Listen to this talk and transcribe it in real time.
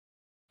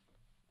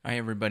Hi,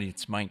 everybody.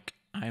 It's Mike.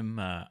 I'm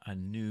a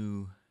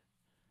new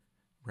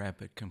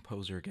Rapid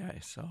Composer guy,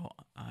 so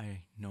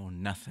I know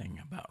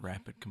nothing about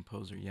Rapid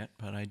Composer yet,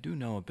 but I do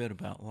know a bit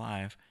about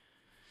Live.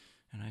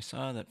 And I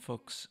saw that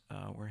folks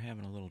were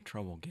having a little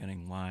trouble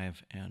getting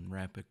Live and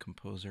Rapid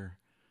Composer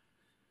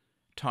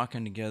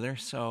talking together.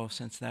 So,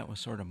 since that was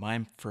sort of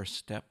my first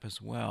step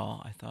as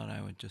well, I thought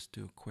I would just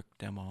do a quick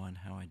demo on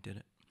how I did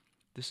it.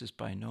 This is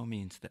by no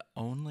means the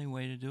only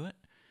way to do it,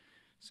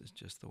 this is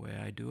just the way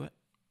I do it.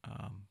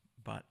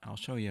 But I'll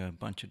show you a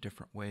bunch of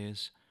different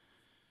ways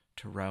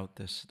to route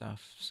this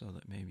stuff so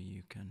that maybe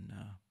you can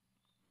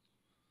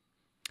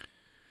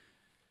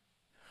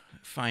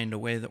find a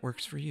way that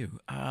works for you.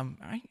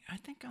 I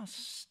think I'll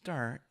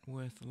start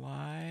with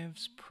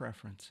Live's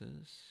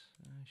preferences.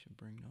 I should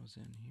bring those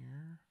in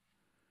here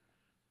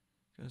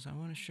because I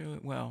want to show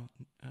it. Well,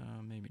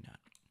 maybe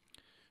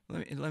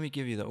not. Let me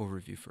give you the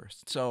overview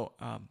first. So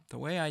the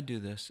way I do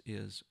this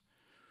is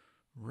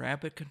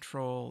Rapid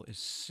Control is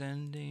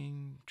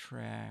sending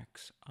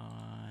tracks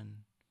on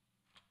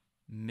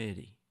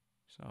MIDI.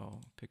 So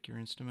pick your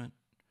instrument.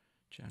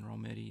 General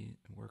MIDI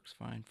works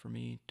fine for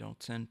me.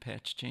 Don't send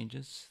patch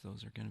changes.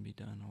 Those are going to be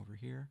done over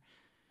here.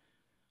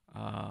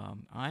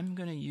 I'm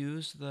going to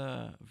use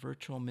the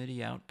virtual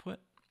MIDI output.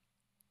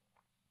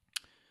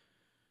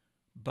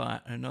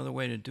 But another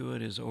way to do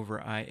it is over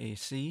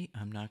IAC.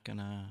 I'm not going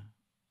to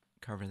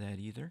cover that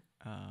either.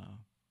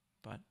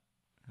 But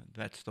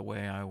that's the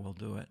way I will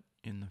do it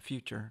in the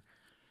future.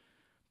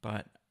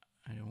 But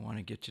I don't want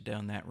to get you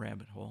down that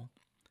rabbit hole.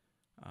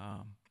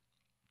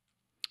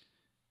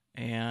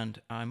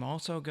 And I'm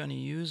also going to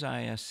use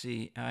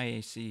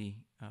IAC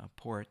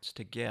ports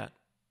to get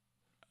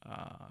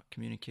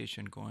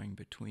communication going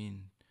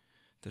between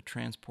the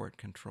transport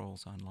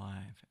controls on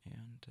Live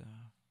and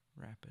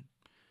Rapid.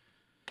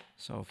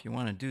 So if you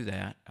want to do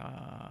that,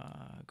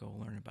 go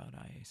learn about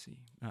IAC.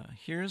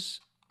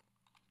 Here's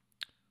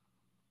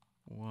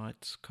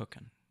what's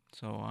cooking.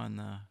 So on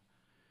the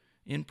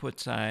input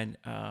side,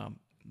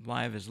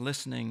 Live is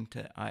listening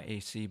to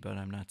IAC, but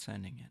I'm not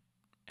sending it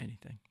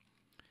anything.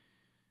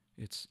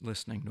 It's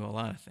listening to a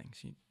lot of things,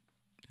 you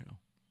know,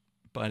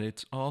 but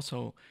it's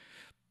also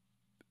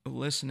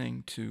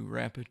listening to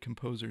Rapid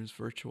Composer's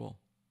virtual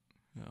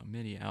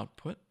MIDI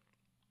output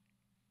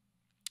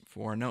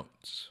for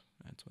notes.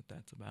 That's what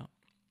that's about.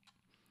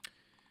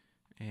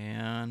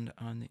 And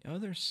on the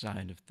other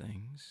side of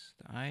things,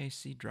 the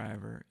IAC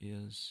driver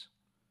is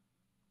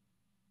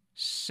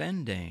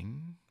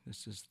sending.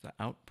 This is the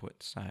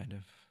output side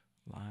of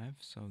Live,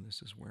 so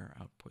this is where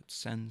output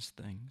sends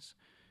things.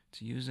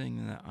 It's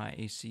using the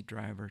IAC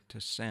driver to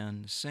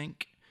send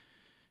sync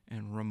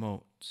and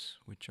remotes,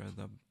 which are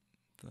the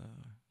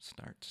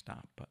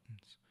start-stop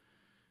buttons.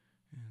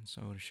 And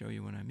so to show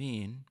you what I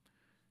mean,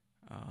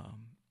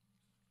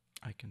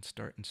 I can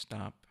start and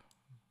stop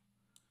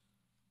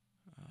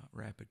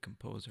Rapid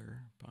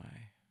Composer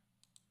by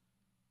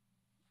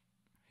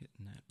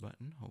hitting that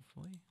button,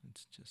 hopefully.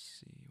 Let's just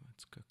see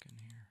what's cooking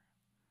here.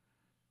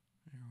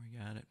 There, we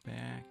got it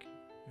back.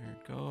 There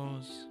it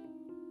goes.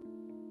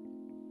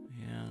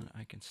 And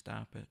I can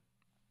stop it,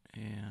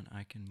 and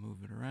I can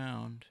move it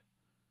around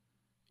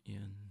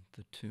in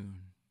the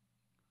tune,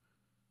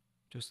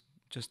 just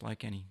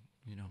like anything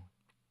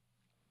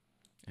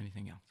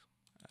else.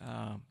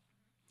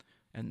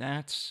 And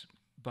that's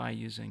by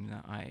using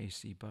the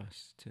IAC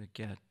bus to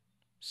get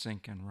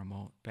sync and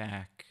remote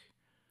back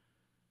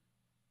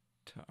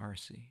to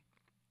RC.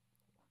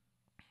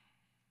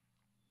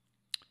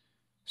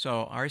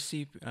 So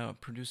RC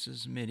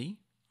produces MIDI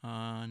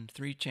on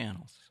 3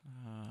 channels.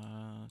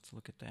 Let's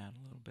look at that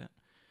a little bit.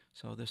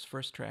 So this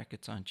first track,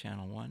 it's on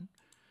channel 1.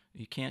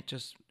 You can't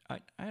just, I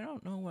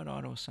don't know what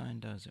auto assign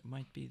does. It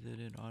might be that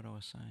it auto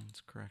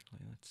assigns correctly.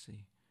 Let's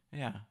see.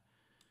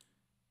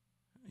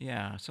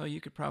 Yeah, so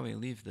you could probably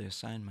leave the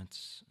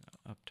assignments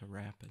up to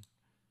Rapid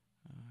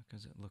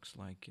because it looks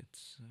like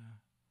it's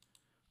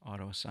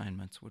auto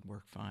assignments would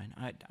work fine.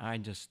 I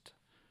just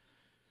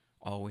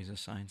always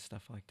assign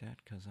stuff like that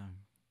because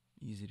I'm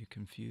easy to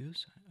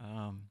confuse.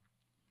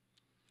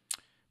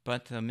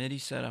 But the MIDI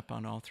setup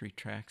on all 3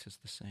 tracks is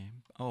the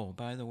same. Oh,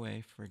 by the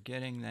way, for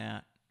getting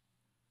that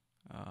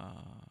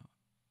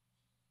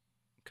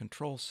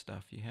control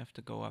stuff, you have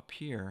to go up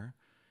here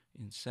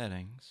in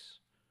settings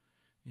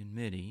in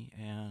MIDI,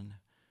 and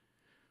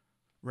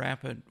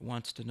Rapid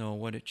wants to know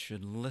what it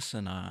should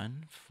listen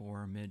on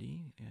for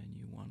MIDI, and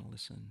you want to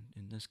listen,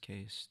 in this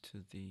case,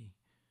 to the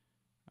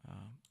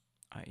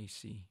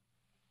IAC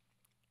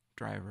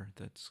driver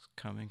that's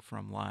coming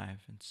from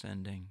Live and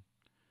sending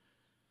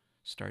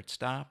start,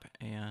 stop,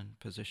 and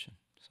position.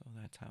 So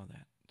that's how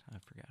that, I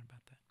forgot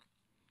about that.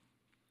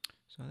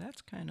 So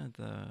that's kind of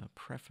the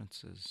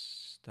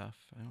preferences stuff.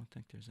 I don't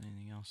think there's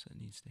anything else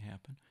that needs to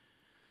happen.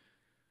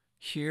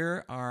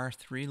 Here are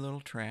 3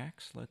 little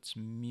tracks. Let's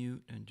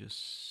mute and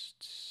just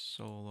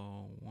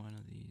solo one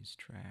of these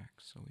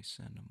tracks. So we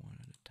send them one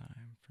at a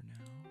time for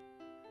now.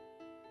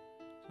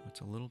 So it's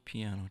a little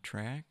piano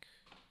track.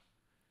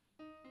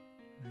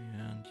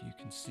 And you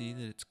can see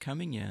that it's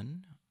coming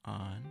in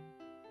on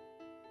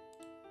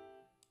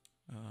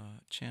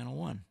channel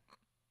 1.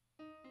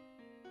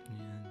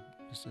 And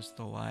this is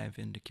the live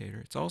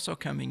indicator. It's also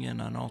coming in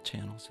on all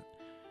channels.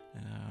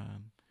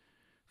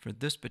 For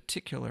this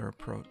particular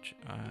approach,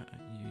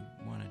 you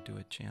want to do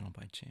it channel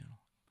by channel,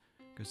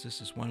 because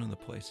this is one of the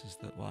places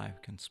that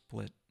live can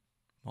split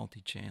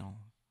multi-channel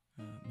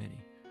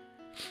MIDI.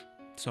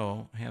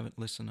 So have it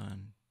listen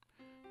on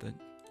the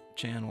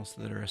channels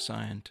that are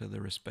assigned to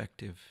the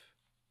respective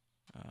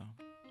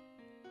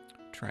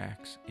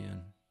tracks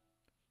in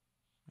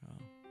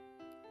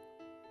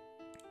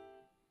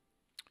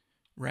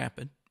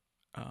Rapid.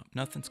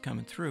 Nothing's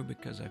coming through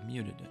because I've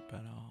muted it,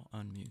 but I'll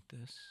unmute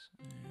this.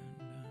 And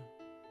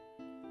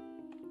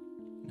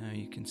now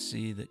you can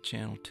see that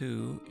channel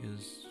 2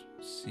 is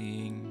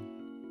seeing,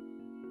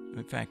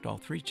 in fact, all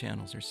 3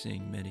 channels are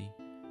seeing MIDI,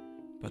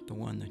 but the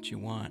one that you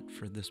want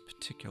for this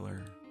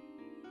particular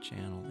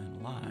channel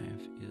in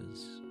live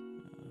is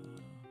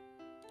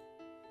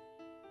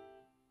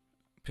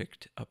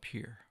picked up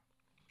here.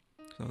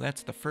 So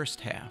that's the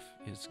first half,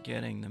 is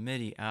getting the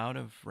MIDI out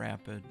of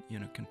Rapid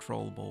in a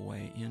controllable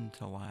way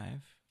into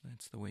live.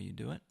 That's the way you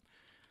do it.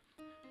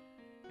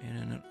 And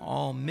in an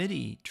all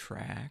MIDI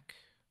track,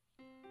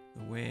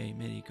 the way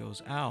MIDI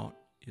goes out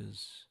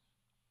is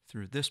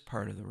through this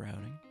part of the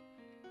routing.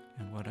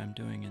 And what I'm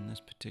doing in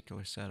this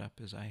particular setup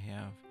is I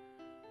have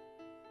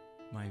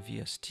my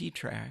VST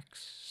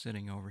tracks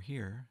sitting over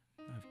here.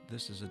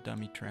 This is a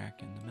dummy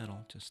track in the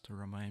middle, just to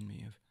remind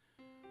me of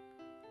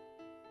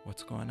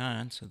what's going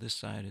on. So this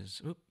side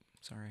is,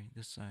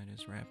 this side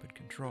is Rapid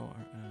Control,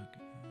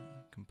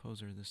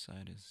 Composer. This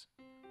side is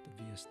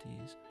the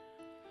VSTs.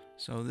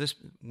 So this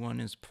one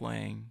is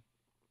playing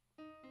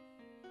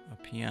a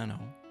piano,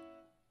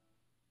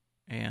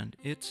 and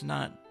it's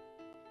not,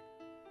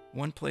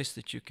 one place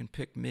that you can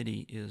pick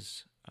MIDI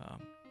is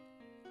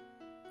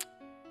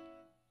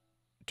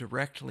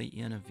directly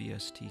in a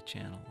VST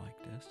channel like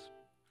this.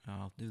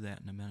 I'll do that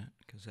in a minute,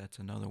 because that's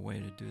another way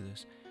to do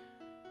this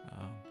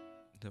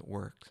that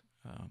works,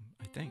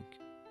 I think.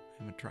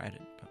 I haven't tried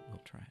it, but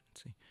we'll try it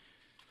and see.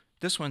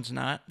 This one's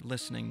not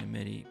listening to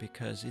MIDI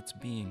because it's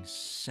being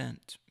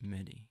sent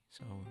MIDI.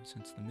 So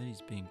since the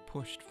MIDI's being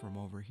pushed from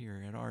over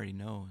here, it already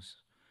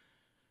knows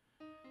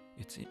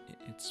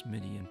it's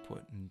MIDI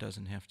input and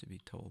doesn't have to be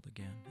told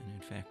again. And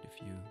in fact,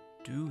 if you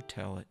do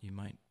tell it, you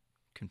might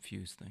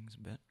confuse things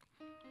a bit.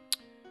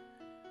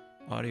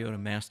 Audio to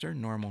master,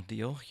 normal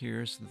deal.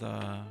 Here's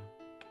the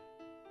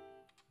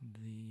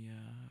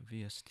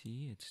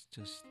VST. It's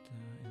just,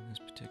 in this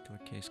particular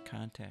case,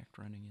 contact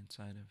running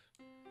inside of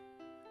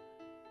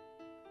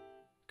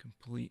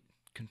Complete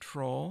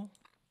Control.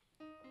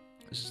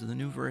 This is the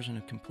new version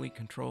of Complete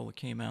Control that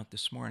came out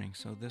this morning,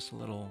 so this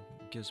little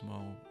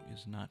gizmo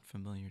is not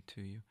familiar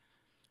to you.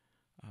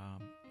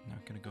 I'm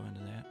not going to go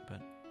into that,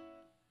 but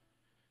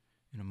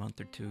in a month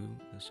or two,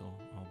 this will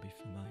all be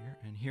familiar.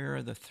 And here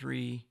are the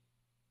 3.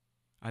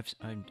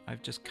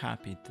 I've just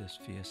copied this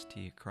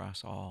VST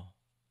across all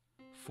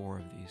 4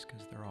 of these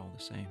because they're all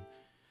the same.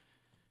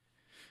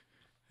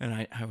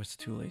 And I was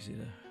too lazy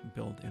to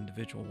build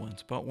individual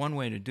ones. But one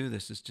way to do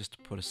this is just to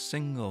put a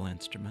single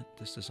instrument.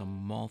 This is a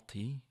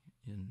multi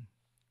in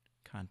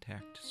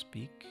contact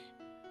speak,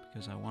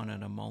 because I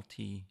wanted a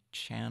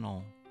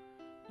multi-channel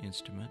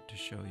instrument to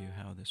show you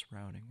how this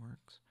routing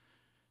works.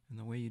 And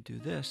the way you do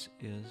this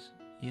is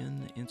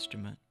in the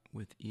instrument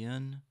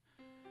within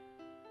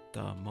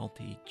the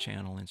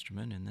multi-channel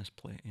instrument, in this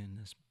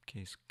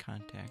case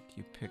contact,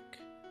 you pick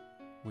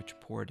which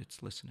port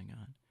it's listening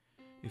on.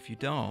 If you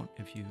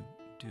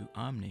do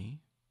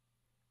Omni,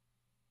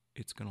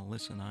 it's going to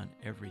listen on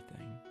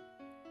everything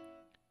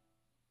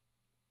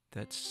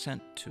that's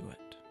sent to it.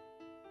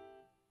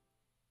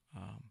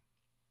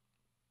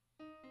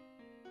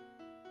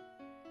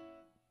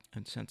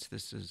 And since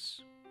this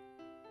is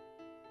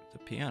the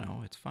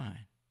piano, it's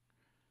fine.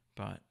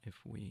 But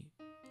if we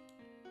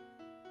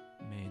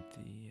made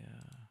the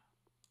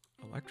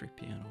electric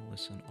piano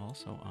listen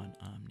also on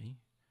Omni,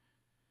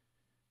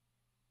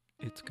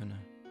 it's going to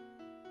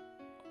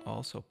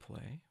also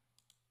play.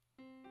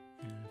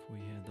 And if we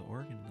had the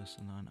organ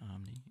listen on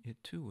Omni,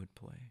 it too would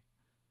play.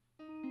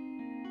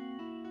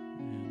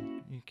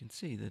 And you can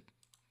see that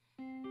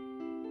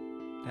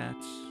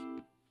that's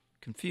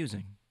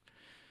confusing.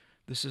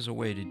 This is a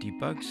way to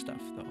debug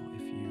stuff, though.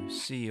 If you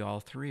see all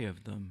 3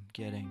 of them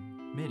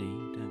getting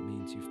MIDI, that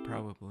means you've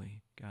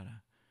probably got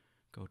to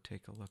go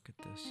take a look at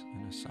this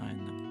and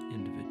assign them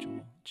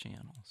individual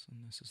channels.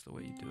 And this is the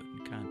way you do it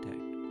in Contact.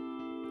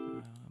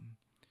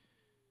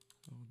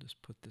 We'll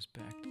just put this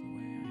back to the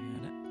way I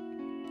had it.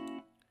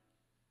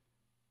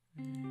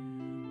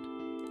 And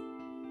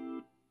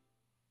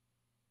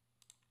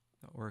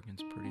the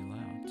organ's pretty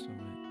loud, so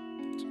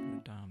it sort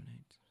of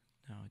dominates.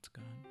 Now it's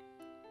gone.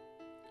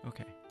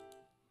 Okay.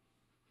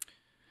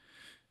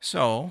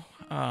 So,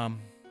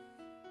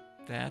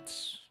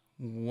 that's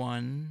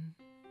one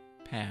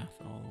path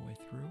all the way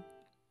through.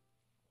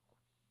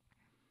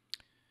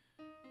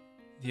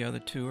 The other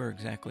 2 are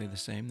exactly the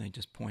same. They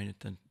just point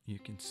at you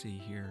can see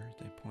here,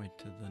 they point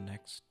to the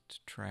next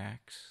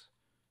tracks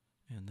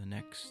and the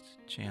next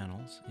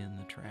channels in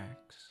the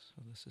tracks.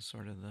 So this is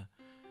sort of the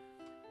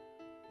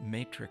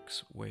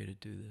matrix way to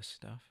do this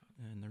stuff.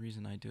 And the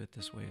reason I do it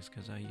this way is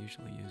because I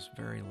usually use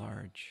very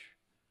large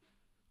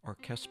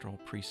orchestral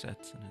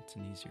presets, and it's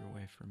an easier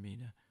way for me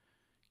to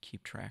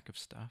keep track of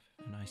stuff.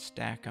 And I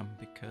stack them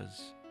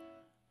because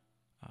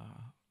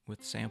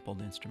with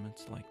sampled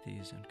instruments like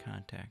these in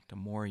Contact, the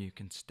more you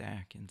can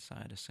stack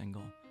inside a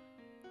single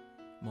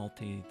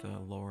multi, the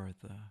lower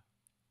the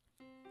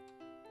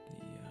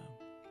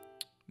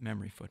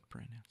memory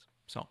footprint is.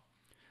 So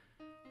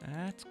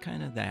that's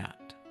kind of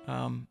that.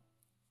 And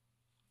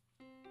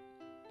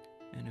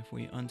if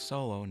we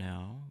unsolo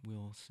now,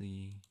 we'll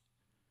see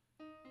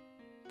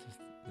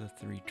the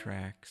three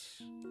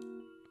tracks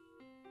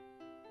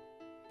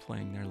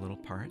playing their little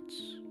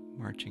parts,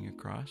 marching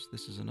across.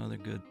 This is another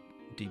good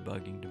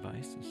debugging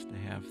device, is to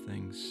have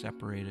things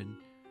separated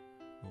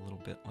a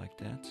little bit like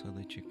that so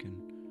that you can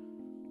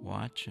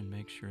watch and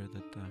make sure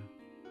that the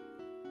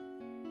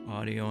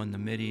audio and the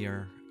MIDI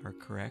are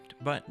correct.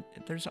 But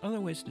there's other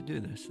ways to do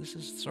this. This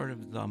is sort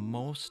of the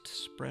most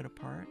spread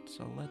apart,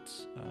 so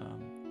let's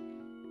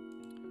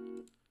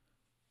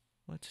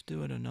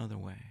do it another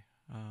way.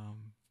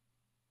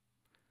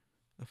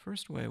 The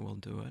first way we'll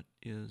do it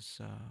is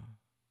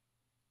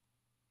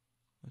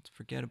let's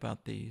forget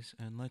about these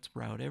and let's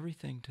route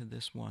everything to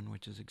this one,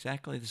 which is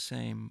exactly the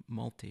same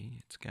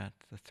multi. It's got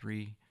the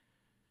three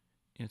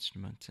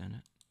instruments in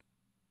it,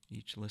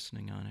 each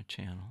listening on a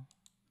channel,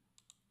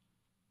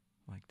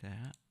 like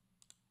that.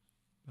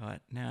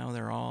 But now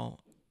they're all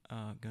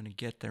going to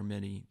get their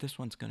MIDI. This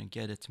one's going to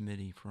get its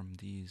MIDI from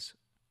these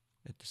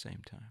at the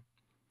same time.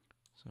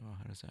 So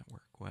how does that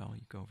work? Well,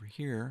 you go over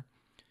here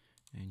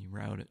and you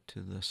route it to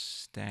the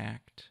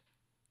stacked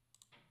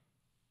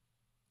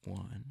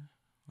one,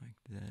 like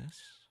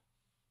this.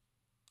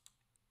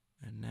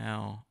 And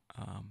now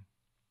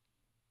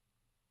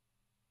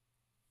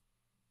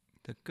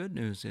the good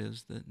news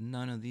is that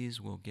none of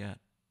these will get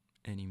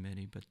any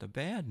MIDI, but the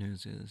bad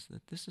news is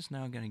that this is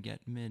now going to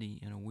get MIDI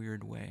in a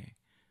weird way,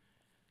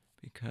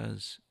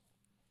 because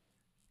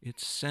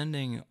it's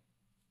sending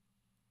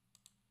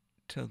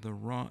to the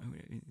wrong,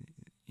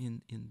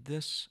 in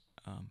this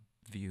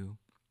view,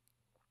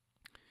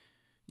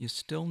 you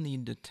still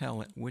need to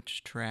tell it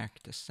which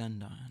track to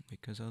send on,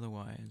 because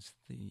otherwise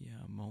the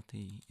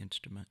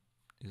multi-instrument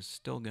is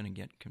still going to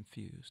get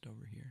confused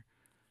over here.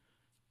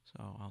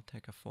 So I'll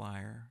take a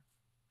flyer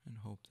and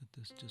hope that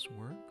this just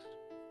works.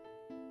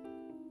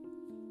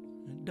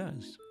 It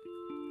does.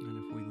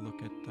 And if we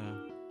look at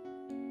the,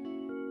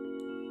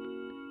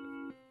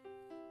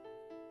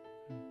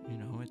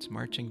 it's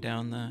marching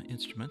down the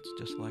instruments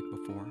just like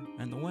before.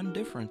 And the one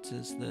difference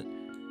is that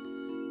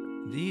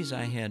these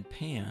I had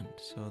panned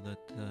so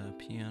that the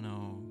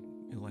piano,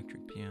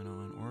 electric piano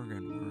and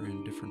organ were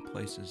in different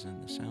places in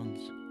the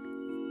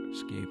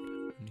soundscape.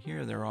 And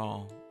here they're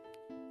all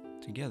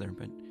together,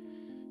 but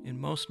in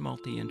most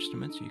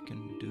multi-instruments you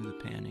can do the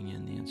panning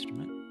in the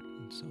instrument,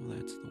 and so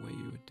that's the way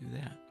you would do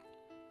that.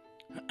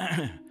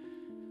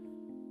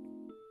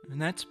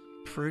 And that's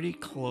pretty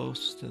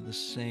close to the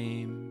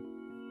same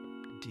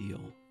deal.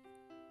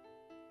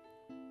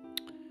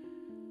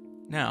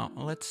 Now,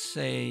 let's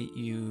say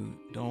you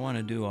don't want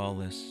to do all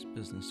this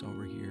business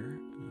over here.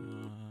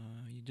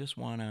 You just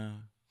want to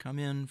come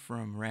in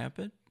from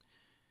Rapid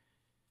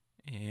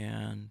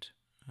and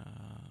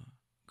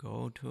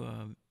go to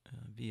a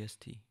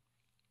VST.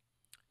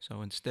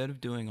 So instead of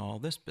doing all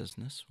this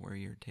business where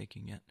you're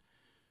taking it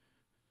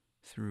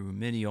through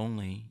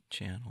MIDI-only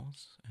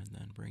channels and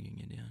then bringing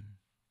it in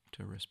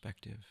to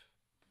respective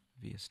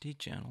VST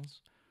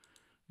channels,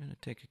 I'm going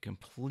to take a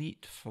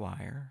complete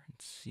flyer and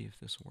see if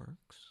this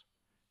works.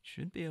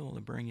 Should be able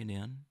to bring it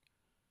in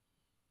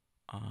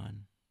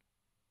on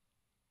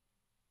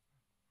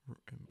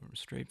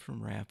straight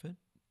from Rapid,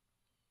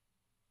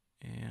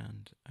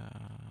 and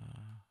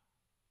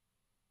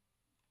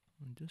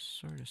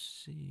just sort of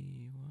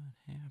see what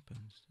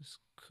happens. This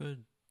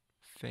could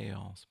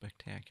fail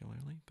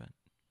spectacularly, but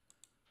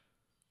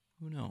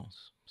who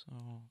knows? So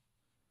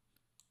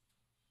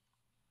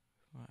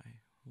if I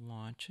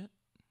launch it,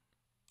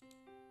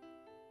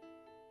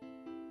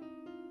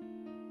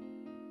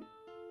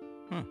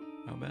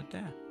 how about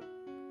that?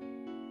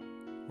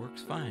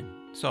 Works fine.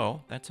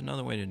 So that's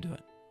another way to do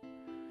it.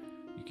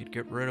 You could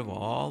get rid of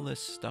all this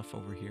stuff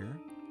over here,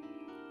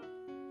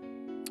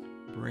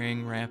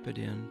 bring Rapid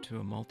into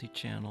a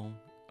multi-channel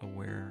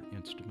aware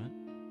instrument,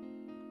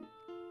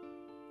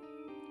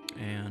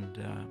 and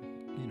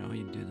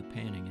you do the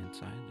panning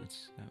inside.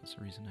 That was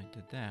the reason I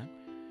did that.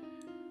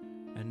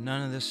 And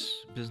none of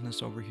this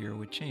business over here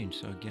would change.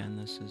 So again,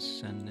 this is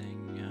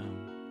sending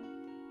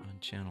on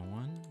channel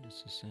 1,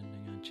 this is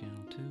sending on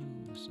channel 2,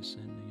 this is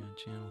sending on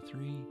channel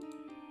 3.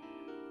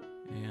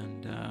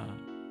 And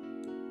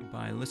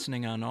by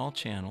listening on all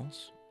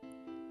channels,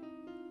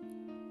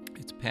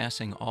 it's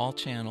passing all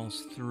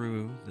channels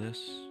through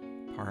this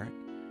part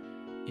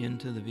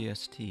into the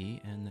VST,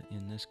 and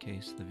in this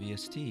case the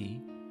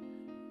VST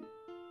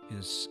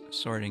is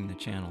sorting the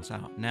channels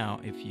out. Now,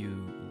 if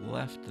you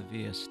left the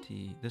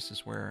VST, this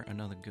is where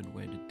another good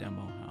way to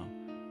demo how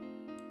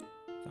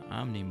the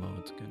Omni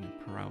mode's going to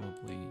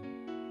probably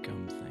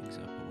gum things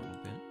up a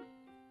little bit.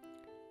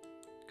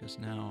 Because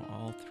now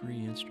all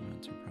three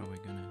instruments are probably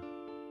going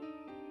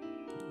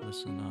to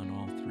listen on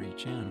all three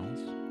channels.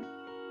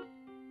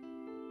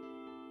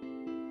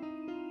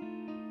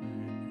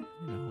 And,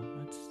 you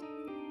know, that's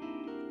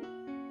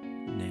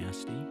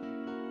nasty.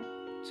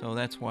 So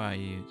that's why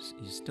you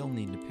still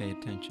need to pay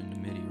attention to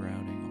MIDI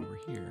routing over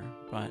here,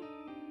 but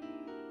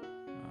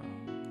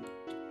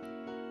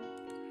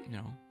you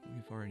know,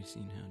 we've already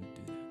seen how to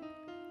do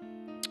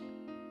that.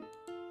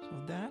 So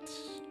that's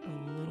a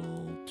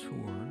little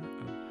tour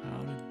of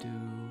how to do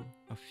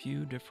a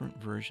few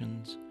different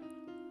versions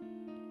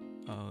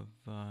of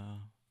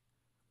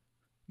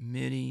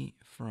MIDI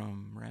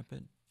from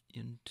Rapid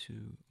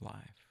into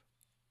Live.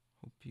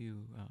 Hope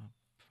you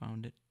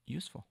found it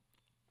useful.